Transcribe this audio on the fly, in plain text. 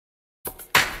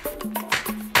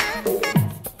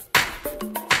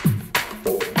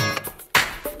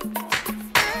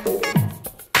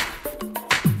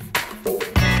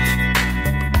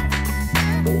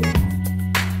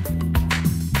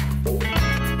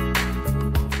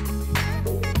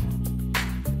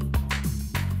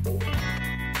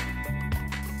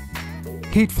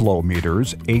Heat flow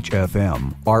meters,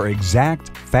 HFM, are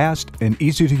exact, fast, and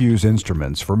easy-to-use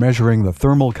instruments for measuring the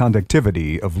thermal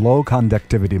conductivity of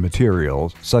low-conductivity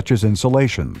materials, such as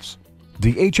insulations.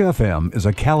 The HFM is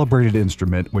a calibrated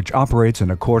instrument which operates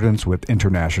in accordance with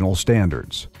international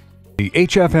standards. The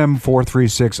HFM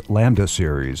 436 Lambda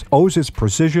series owes its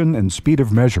precision and speed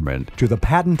of measurement to the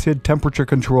patented temperature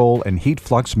control and heat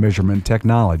flux measurement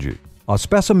technology. A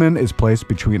specimen is placed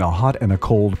between a hot and a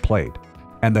cold plate,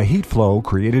 and the heat flow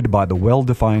created by the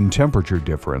well-defined temperature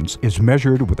difference is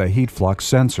measured with a heat flux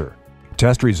sensor.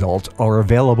 Test results are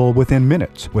available within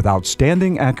minutes with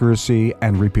outstanding accuracy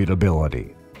and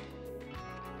repeatability.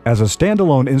 As a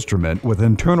standalone instrument with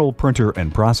internal printer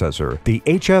and processor, the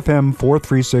HFM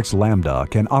 436 Lambda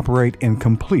can operate in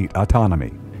complete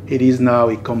autonomy. It is now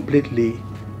a completely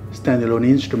standalone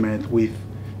instrument with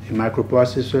a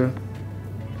microprocessor,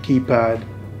 keypad,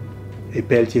 a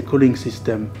Peltier cooling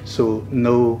system, so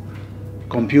no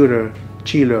computer,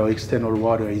 chiller, or external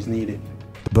water is needed.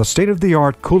 The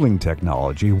state-of-the-art cooling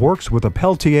technology works with a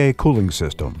Peltier cooling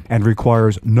system and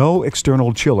requires no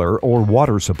external chiller or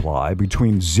water supply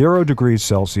between 0 degrees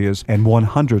Celsius and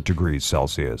 100 degrees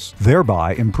Celsius,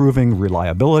 thereby improving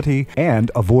reliability and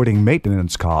avoiding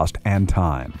maintenance cost and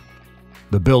time.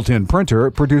 The built-in printer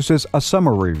produces a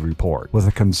summary report with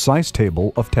a concise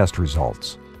table of test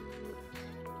results.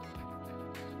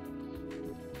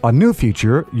 A new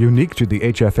feature, unique to the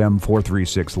HFM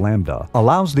 436 Lambda,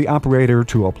 allows the operator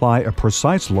to apply a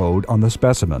precise load on the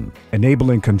specimen,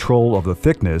 enabling control of the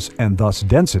thickness and thus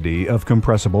density of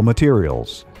compressible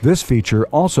materials. This feature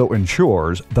also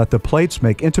ensures that the plates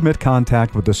make intimate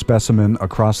contact with the specimen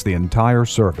across the entire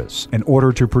surface in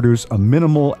order to produce a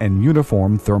minimal and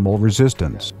uniform thermal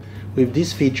resistance. With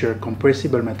this feature,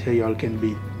 compressible material can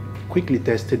be quickly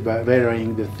tested by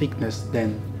varying the thickness,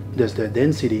 then thus the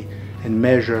density, and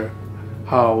measure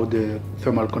how the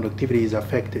thermal conductivity is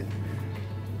affected.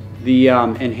 The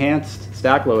enhanced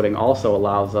stack loading also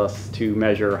allows us to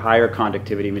measure higher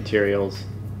conductivity materials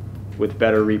with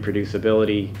better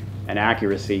reproducibility and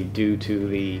accuracy due to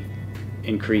the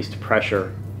increased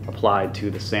pressure applied to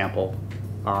the sample,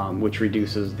 which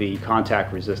reduces the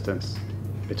contact resistance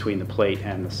between the plate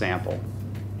and the sample.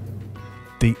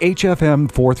 The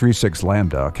HFM 436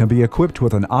 Lambda can be equipped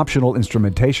with an optional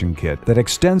instrumentation kit that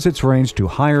extends its range to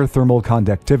higher thermal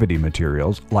conductivity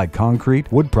materials like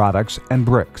concrete, wood products, and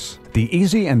bricks. The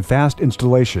easy and fast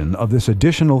installation of this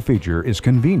additional feature is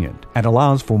convenient and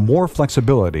allows for more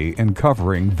flexibility in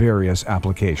covering various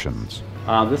applications.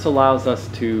 This allows us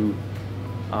to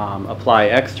apply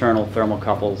external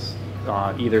thermocouples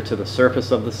either to the surface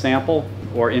of the sample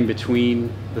or in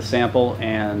between the sample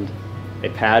and a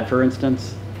pad, for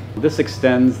instance. This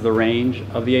extends the range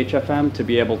of the HFM to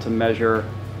be able to measure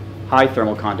high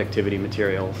thermal conductivity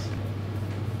materials.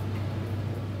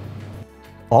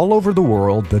 All over the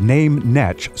world, the name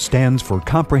Netzsch stands for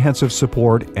comprehensive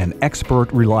support and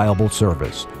expert reliable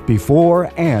service,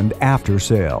 before and after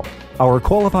sale. Our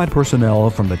qualified personnel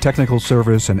from the technical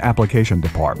service and application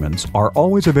departments are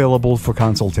always available for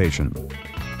consultation.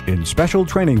 In special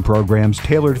training programs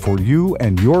tailored for you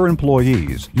and your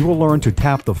employees, you will learn to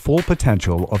tap the full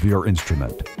potential of your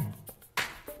instrument.